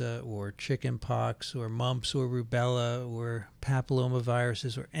influenza, or chicken pox, or mumps, or rubella, or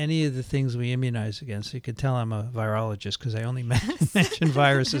papillomaviruses, or any of the things we immunize against. You can tell I'm a virologist because I only mention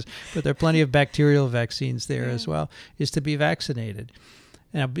viruses, but there are plenty of bacterial vaccines there as well, is to be vaccinated.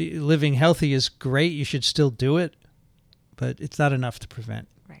 Now, living healthy is great. You should still do it, but it's not enough to prevent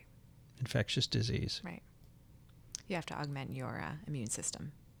infectious disease. Right. You have to augment your immune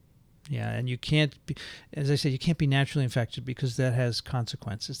system. Yeah, and you can't be, as I said, you can't be naturally infected because that has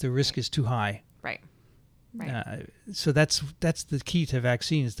consequences. The risk is too high. Right. Right. So that's the key to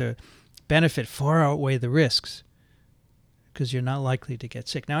vaccines. The benefit far outweigh the risks because you're not likely to get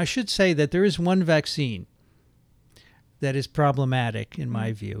sick. Now, I should say that there is one vaccine that is problematic in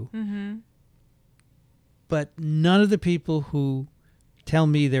my view, but none of the people who tell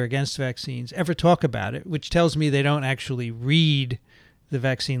me they're against vaccines ever talk about it, which tells me they don't actually read the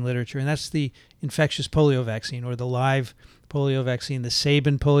vaccine literature, and that's the infectious polio vaccine, or the live polio vaccine. The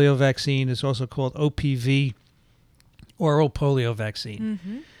Sabin polio vaccine is also called OPV, oral polio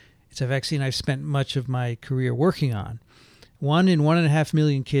vaccine. It's a vaccine I've spent much of my career working on. 1 in 1.5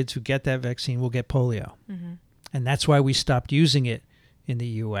 million kids who get that vaccine will get polio, and that's why we stopped using it in the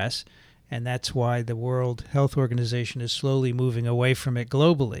U.S., and that's why the World Health Organization is slowly moving away from it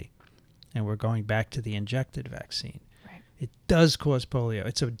globally, and we're going back to the injected vaccine. It does cause polio.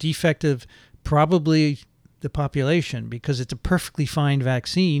 It's a defect of probably the population because it's a perfectly fine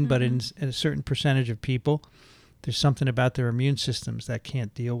vaccine, but in a certain percentage of people, there's something about their immune systems that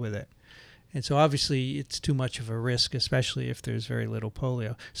can't deal with it. And so obviously it's too much of a risk, especially if there's very little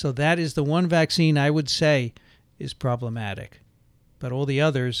polio. So that is the one vaccine I would say is problematic. But all the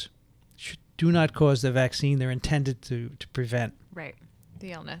others do not cause the vaccine they're intended to prevent. Right.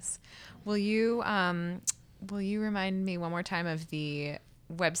 The illness. Will you remind me one more time of the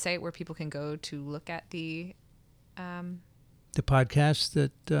website where people can go to look at the podcast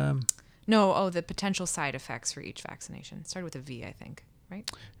that the potential side effects for each vaccination. Started with a V, I think, right?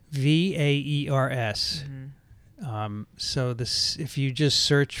 VAERS. So this, if you just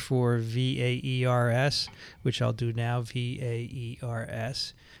search for VAERS, which I'll do now,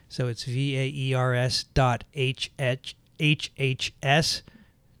 VAERS. So it's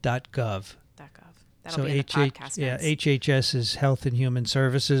VAERS.hhs.gov. That'll be in the podcast notes. HHS is Health and Human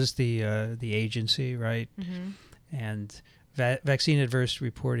Services, the agency, right? And Vaccine Adverse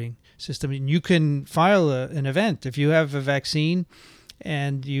Reporting System. And you can file an event if you have a vaccine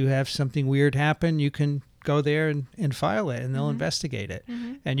and you have something weird happen. You can go there and file it, and they'll investigate it.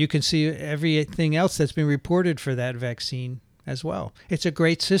 And you can see everything else that's been reported for that vaccine as well. It's a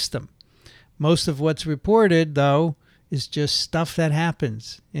great system. Most of what's reported, though, is just stuff that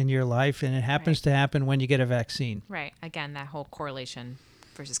happens in your life, and it happens to happen when you get a vaccine. Right. Again, that whole correlation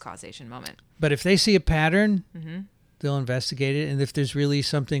versus causation moment. But if they see a pattern, they'll investigate it, and if there's really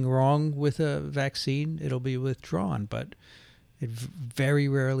something wrong with a vaccine, it'll be withdrawn. But it very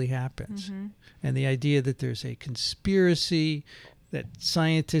rarely happens. And the idea that there's a conspiracy, that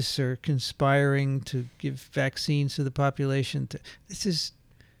scientists are conspiring to give vaccines to the population, this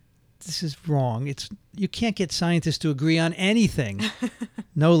is wrong. You can't get scientists to agree on anything,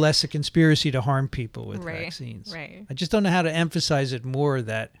 no less a conspiracy to harm people with vaccines. Right. I just don't know how to emphasize it more,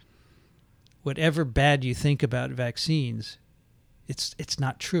 that whatever bad you think about vaccines, it's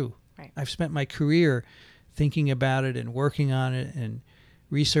not true. Right. I've spent my career thinking about it and working on it and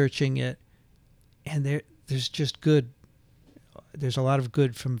researching it, and there's just good. There's a lot of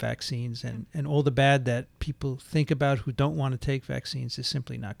good from vaccines, and all the bad that people think about who don't want to take vaccines is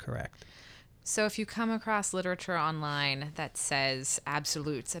simply not correct. So if you come across literature online that says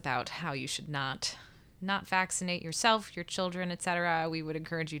absolutes about how you should not vaccinate yourself, your children, etc., we would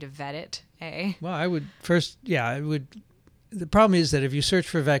encourage you to vet it, eh? Well, I would first, I would. The problem is that if you search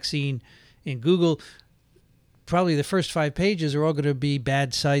for vaccine in Google, probably the first 5 pages are all going to be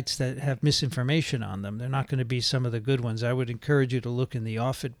bad sites that have misinformation on them. They're not going to be some of the good ones. I would encourage you to look in the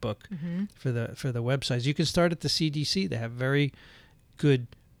Offutt book for the websites. You can start at the CDC. They have very good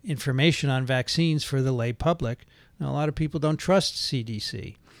information on vaccines for the lay public. Now, a lot of people don't trust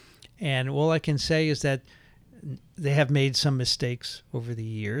CDC. And all I can say is that they have made some mistakes over the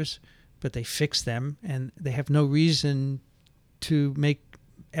years, but they fixed them, and they have no reason to make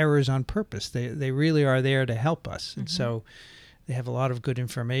errors on purpose. They really are there to help us. And so they have a lot of good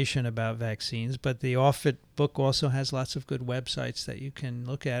information about vaccines, but the Offit book also has lots of good websites that you can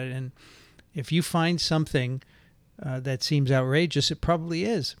look at it. And if you find something that seems outrageous, it probably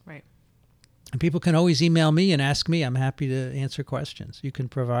is. Right. And people can always email me and ask me. I'm happy to answer questions. You can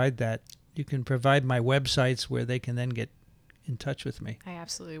provide that. You can provide my websites where they can then get in touch with me. I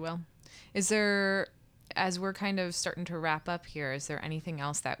absolutely will. Is there, as we're kind of starting to wrap up here, is there anything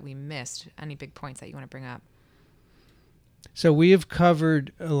else that we missed? Any big points that you want to bring up? So we have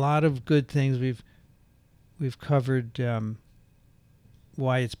covered a lot of good things. We've covered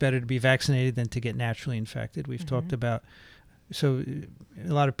why it's better to be vaccinated than to get naturally infected. We've talked about, so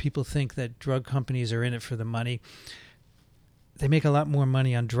a lot of people think that drug companies are in it for the money. They make a lot more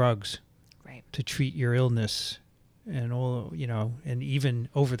money on drugs, right, to treat your illness and all, and even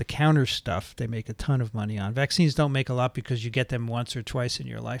over-the-counter stuff they make a ton of money on. Vaccines don't make a lot because you get them once or twice in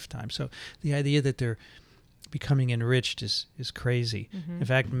your lifetime. So the idea that they're becoming enriched is crazy. In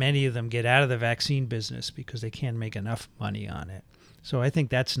fact, many of them get out of the vaccine business because they can't make enough money on it. So I think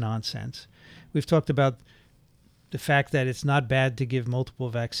that's nonsense. We've talked about the fact that it's not bad to give multiple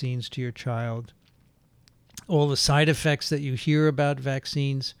vaccines to your child. All the side effects that you hear about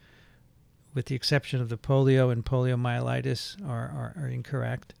vaccines, with the exception of the polio and poliomyelitis, are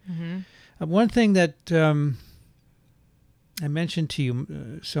incorrect. One thing that I mentioned to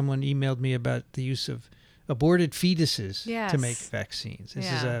you, someone emailed me about the use of aborted fetuses to make vaccines.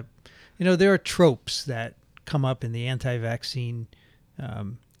 This is there are tropes that come up in the anti-vaccine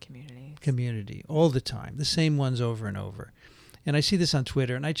community all the time, the same ones over and over. And I see this on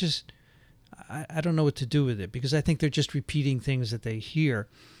Twitter, and I don't know what to do with it, because I think they're just repeating things that they hear.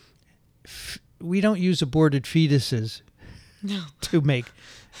 We don't use aborted fetuses to make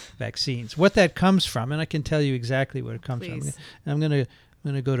vaccines. What that comes from, and I can tell you exactly what it comes from. I'm going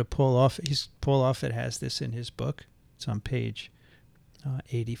to go to Paul Offit. Paul Offit has this in his book. It's on page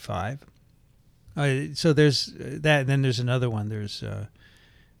 85. So there's that, and then there's another one. There's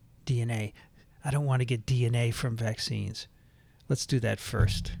DNA. I don't want to get DNA from vaccines. Let's do that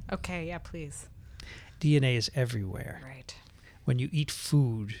first. Okay, yeah, please. DNA is everywhere. Right. When you eat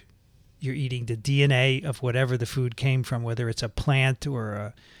food, you're eating the DNA of whatever the food came from, whether it's a plant or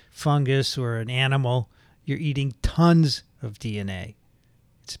a fungus or an animal. You're eating tons of DNA.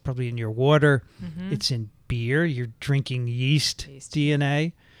 It's probably in your water. It's in beer. You're drinking yeast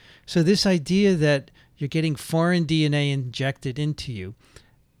DNA. So this idea that you're getting foreign DNA injected into you,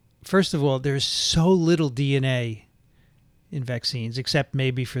 first of all, there's so little DNA in vaccines, except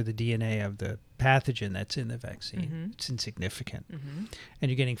maybe for the DNA of the pathogen that's in the vaccine. It's insignificant.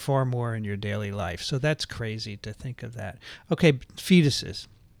 And you're getting far more in your daily life. So that's crazy to think of that. Okay, fetuses.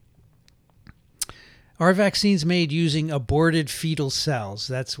 Are vaccines made using aborted fetal cells?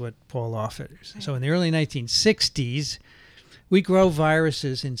 That's what Paul Offit is. So in the early 1960s, we grow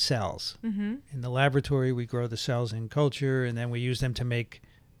viruses in cells. In the laboratory, we grow the cells in culture, and then we use them to make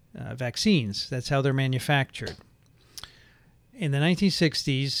vaccines. That's how they're manufactured. In the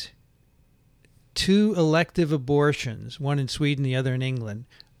 1960s, 2 elective abortions, one in Sweden, the other in England,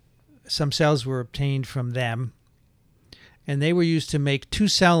 some cells were obtained from them, and they were used to make 2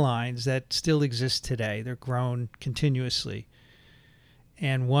 cell lines that still exist today. They're grown continuously.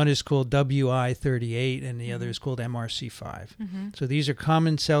 And one is called WI38, and the other is called MRC5. So these are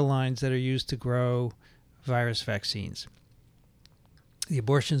common cell lines that are used to grow virus vaccines. The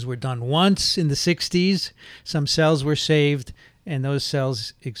abortions were done once in the 60s. Some cells were saved, and those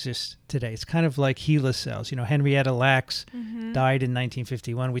cells exist today. It's kind of like HeLa cells. Henrietta Lacks died in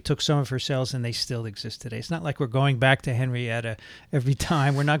 1951. We took some of her cells, and they still exist today. It's not like we're going back to Henrietta every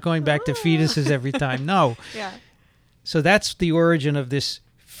time. We're not going back to fetuses every time. No. So that's the origin of this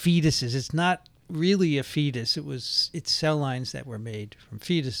fetuses. It's not really a fetus. It's cell lines that were made from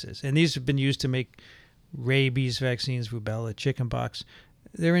fetuses. And these have been used to make rabies vaccines, rubella, chickenpox.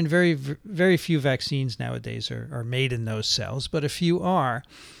 They're in very, very few vaccines nowadays are made in those cells, but a few are.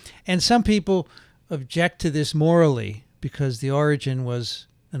 And some people object to this morally because the origin was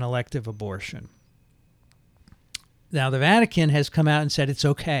an elective abortion. Now, the Vatican has come out and said it's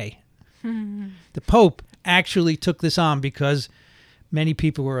okay. The Pope actually took this on because many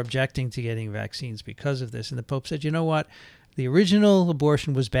people were objecting to getting vaccines because of this. And the Pope said, you know what? The original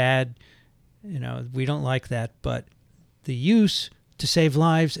abortion was bad. We don't like that. But the use to save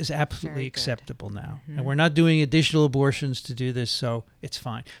lives is absolutely acceptable now. And we're not doing additional abortions to do this, so it's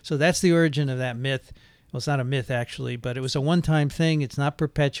fine. So that's the origin of that myth. Well, it's not a myth, actually, but it was a one-time thing. It's not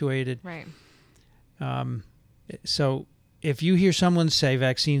perpetuated. Right. So if you hear someone say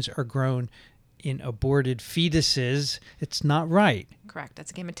vaccines are grown in aborted fetuses, it's not right. Correct.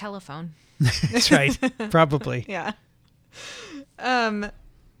 That's a game of telephone. That's right. Probably. Yeah.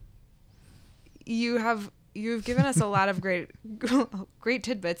 You've given us a lot of great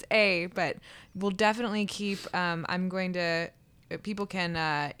tidbits, but we'll definitely keep, people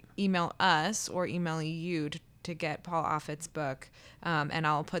can email us or email you to get Paul Offit's book. And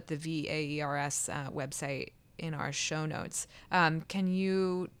I'll put the VAERS website in our show notes. Can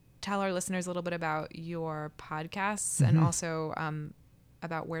you tell our listeners a little bit about your podcasts and also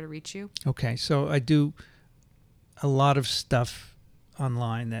about where to reach you? Okay. So I do a lot of stuff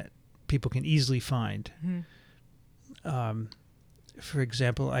online that people can easily find. For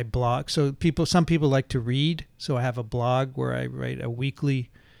example, I blog. So some people like to read. So I have a blog where I write a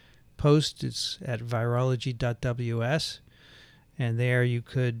weekly post. It's at virology.ws. And there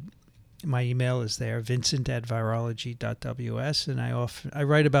my email is there, vincent@virology.ws. And I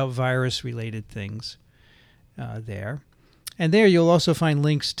write about virus-related things there. And there you'll also find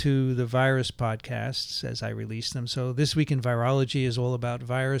links to the virus podcasts as I release them. So This Week in Virology is all about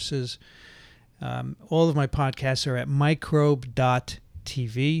viruses. All of my podcasts are at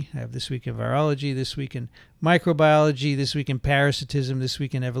microbe.tv. I have This Week in Virology, This Week in Microbiology, This Week in Parasitism, This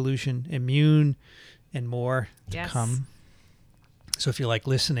Week in Evolution, Immune, and more to come. So if you like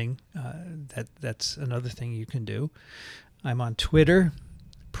listening, that's another thing you can do. I'm on Twitter,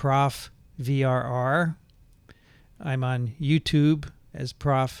 Prof VRR. I'm on YouTube as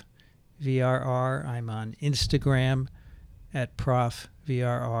Prof VRR. I'm on Instagram at Prof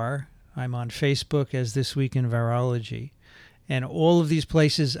VRR. I'm on Facebook as This Week in Virology. And all of these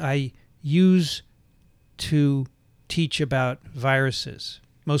places I use to teach about viruses,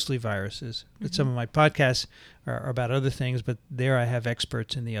 mostly viruses. But some of my podcasts are about other things, but there I have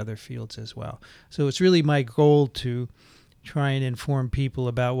experts in the other fields as well. So it's really my goal to try and inform people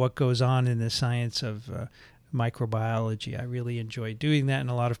about what goes on in the science of microbiology. I really enjoy doing that, and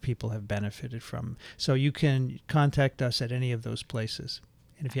a lot of people have benefited from. So you can contact us at any of those places.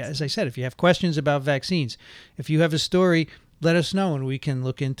 And as I said, if you have questions about vaccines, if you have a story, let us know and we can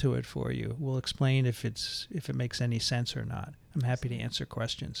look into it for you. We'll explain if it makes any sense or not. I'm happy to answer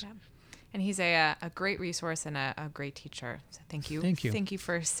questions. Yeah. And he's a great resource and a great teacher. So thank you. Thank you. Thank you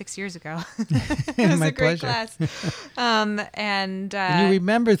for 6 years ago. It was a great class. And you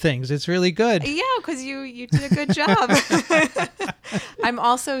remember things. It's really good. Yeah, because you did a good job. I'm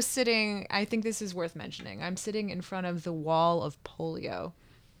also sitting, I think this is worth mentioning, I'm sitting in front of the wall of polio.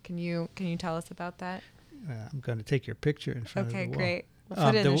 Can you tell us about that? I'm going to take your picture in front of the wall. Okay, great. We'll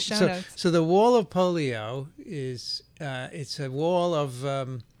put it in the show notes. So the wall of polio is it's a wall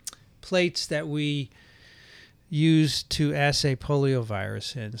of plates that we use to assay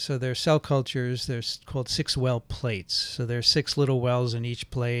poliovirus in. So they're cell cultures. They're called 6-well plates. So there's 6 little wells in each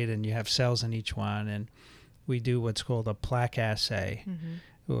plate, and you have cells in each one. And we do what's called a plaque assay,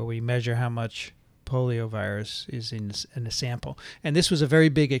 where we measure how much poliovirus is in a sample. And this was a very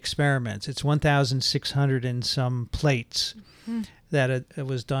big experiment. It's 1,600 and some plates that it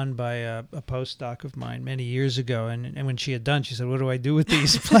was done by a postdoc of mine many years ago. And when she had done, she said, "What do I do with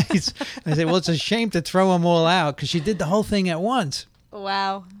these plates?" I said, "Well, it's a shame to throw them all out," because she did the whole thing at once.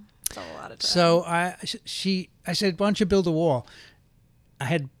 Wow. That's a lot of time. So I said, "Why don't you build a wall?" I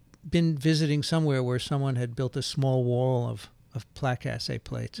had been visiting somewhere where someone had built a small wall of plaque assay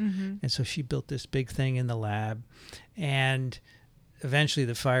plates. And so she built this big thing in the lab. And eventually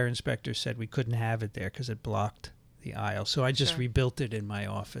the fire inspector said we couldn't have it there because it blocked the aisle. So I just rebuilt it in my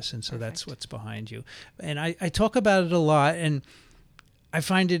office. And so that's what's behind you. And I talk about it a lot. And I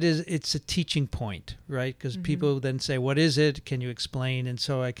find it's a teaching point, right? Because people then say, "What is it? Can you explain?" And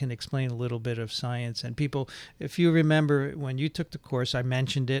so I can explain a little bit of science. And people, if you remember when you took the course, I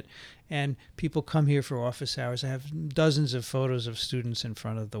mentioned it. And people come here for office hours. I have dozens of photos of students in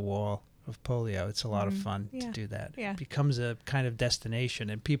front of the wall of polio. It's a lot of fun to do that. Yeah. It becomes a kind of destination.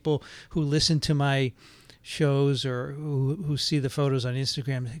 And people who listen to my shows or who see the photos on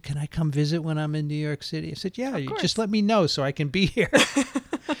Instagram, say, "Can I come visit when I'm in New York City?" I said, "Yeah, you just let me know so I can be here."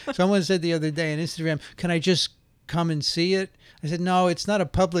 Someone said the other day on Instagram, "Can I just come and see it?" I said, "No, it's not a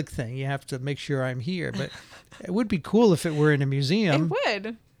public thing. You have to make sure I'm here." But it would be cool if it were in a museum. It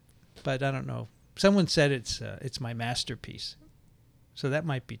would. But I don't know. Someone said it's my masterpiece. So that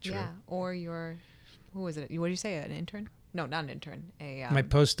might be true. Yeah, or who was it? What did you say, an intern? No, not an intern. My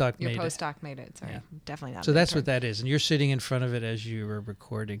postdoc made it. Your postdoc made it. Sorry, definitely not. So that's what that is. And you're sitting in front of it as you were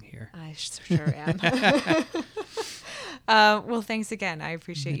recording here. I sure am. Well, thanks again. I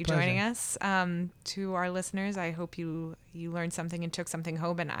appreciate you joining us. To our listeners, I hope you learned something and took something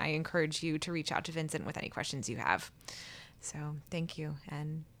home. And I encourage you to reach out to Vincent with any questions you have. So thank you.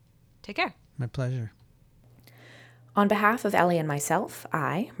 And Take care. My pleasure. On behalf of Ellie and myself,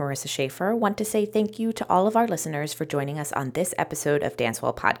 I, Marissa Schaefer, want to say thank you to all of our listeners for joining us on this episode of Dance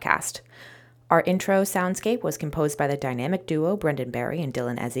Well Podcast. Our intro soundscape was composed by the dynamic duo Brendan Barry and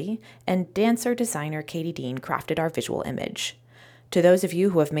Dylan Ezzy, and dancer-designer Katie Dean crafted our visual image. To those of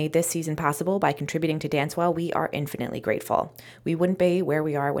you who have made this season possible by contributing to Dancewell, we are infinitely grateful. We wouldn't be where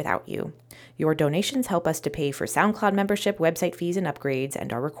we are without you. Your donations help us to pay for SoundCloud membership, website fees and upgrades,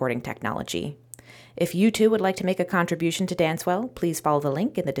 and our recording technology. If you too would like to make a contribution to Dancewell, please follow the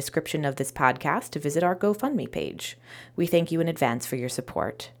link in the description of this podcast to visit our GoFundMe page. We thank you in advance for your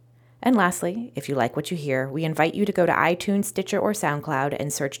support. And lastly, if you like what you hear, we invite you to go to iTunes, Stitcher, or SoundCloud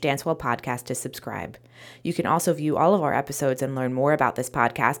and search Dancewell Podcast to subscribe. You can also view all of our episodes and learn more about this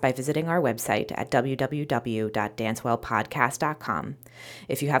podcast by visiting our website at www.dancewellpodcast.com.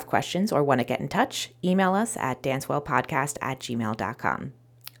 If you have questions or want to get in touch, email us at dancewellpodcast@gmail.com.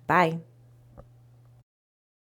 Bye.